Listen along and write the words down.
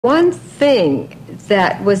One thing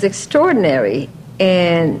that was extraordinary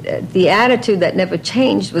and the attitude that never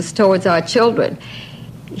changed was towards our children.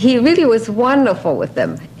 He really was wonderful with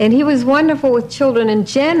them, and he was wonderful with children in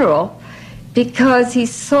general because he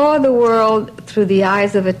saw the world through the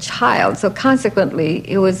eyes of a child. So consequently,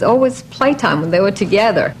 it was always playtime when they were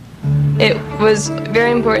together. It was very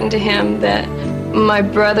important to him that my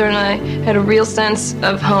brother and I had a real sense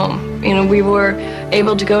of home. You know, we were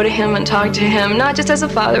able to go to him and talk to him, not just as a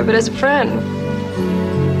father, but as a friend.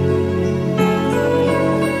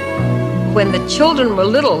 When the children were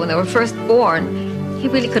little, when they were first born, he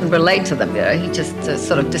really couldn't relate to them. You know, he just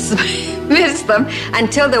sort of dismissed them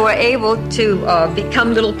until they were able to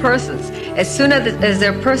become little persons. As soon as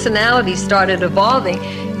their personalities started evolving,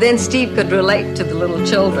 then Steve could relate to the little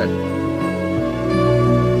children.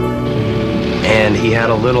 And he had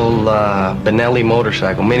a little Benelli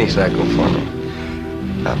motorcycle, mini-cycle for me.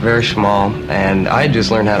 Very small, and I had just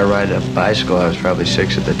learned how to ride a bicycle. I was probably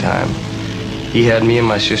 6 at the time. He had me and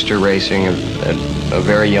my sister racing at a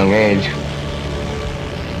very young age.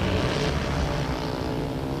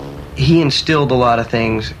 He instilled a lot of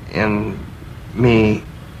things in me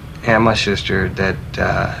and my sister that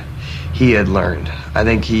he had learned. I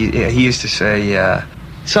think he used to say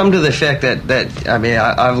something to the effect that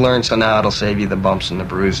I've learned, so now it'll save you the bumps and the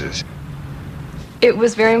bruises. It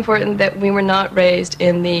was very important that we were not raised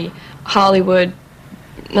in the Hollywood,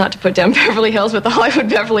 not to put down Beverly Hills, but the Hollywood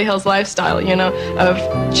Beverly Hills lifestyle, you know, of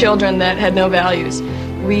children that had no values.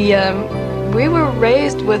 We were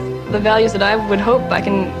raised with the values that I would hope I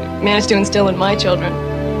can manage to instill in my children.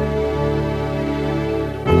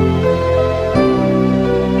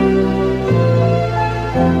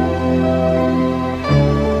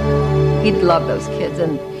 He'd love those kids,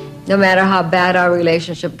 and no matter how bad our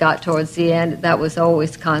relationship got towards the end, that was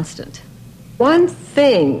always constant. One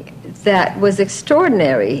thing that was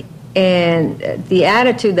extraordinary and the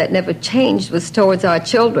attitude that never changed was towards our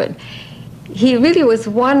children. He really was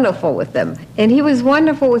wonderful with them, and he was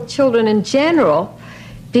wonderful with children in general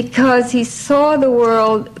because he saw the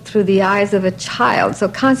world through the eyes of a child. So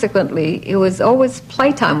consequently, it was always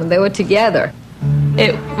playtime when they were together.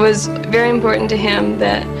 It was very important to him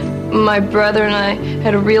that my brother and I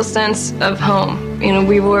had a real sense of home. You know,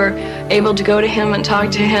 we were able to go to him and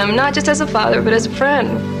talk to him, not just as a father, but as a friend.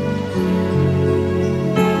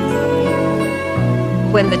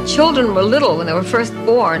 When the children were little, when they were first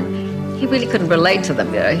born, he really couldn't relate to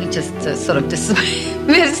them. You know, he just sort of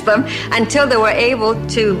dismissed them until they were able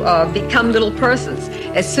to become little persons.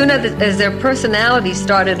 As soon as their personalities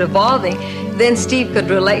started evolving, then Steve could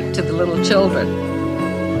relate to the little children.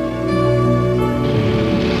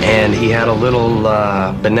 And he had a little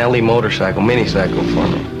Benelli motorcycle, mini-cycle for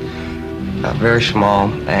me. Very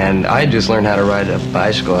small, and I had just learned how to ride a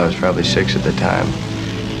bicycle. I was probably 6 at the time.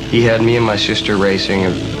 He had me and my sister racing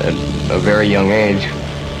at a very young age.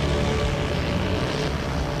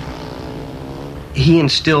 He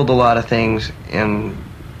instilled a lot of things in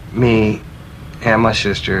me and my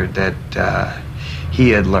sister that he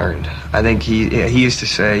had learned. I think he used to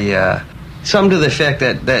say something to the effect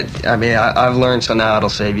that I've learned, so now it'll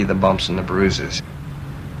save you the bumps and the bruises.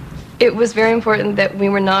 It was very important that we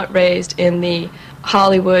were not raised in the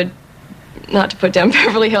Hollywood, not to put down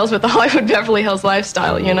Beverly Hills, but the Hollywood Beverly Hills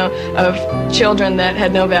lifestyle, you know, of children that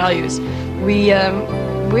had no values. We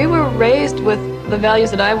were raised with the values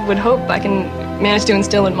that I would hope I can manage to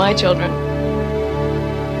instill in my children.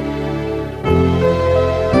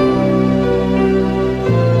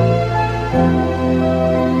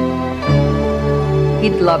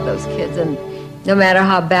 He'd love those kids, and no matter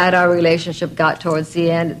how bad our relationship got towards the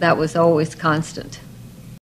end, that was always constant.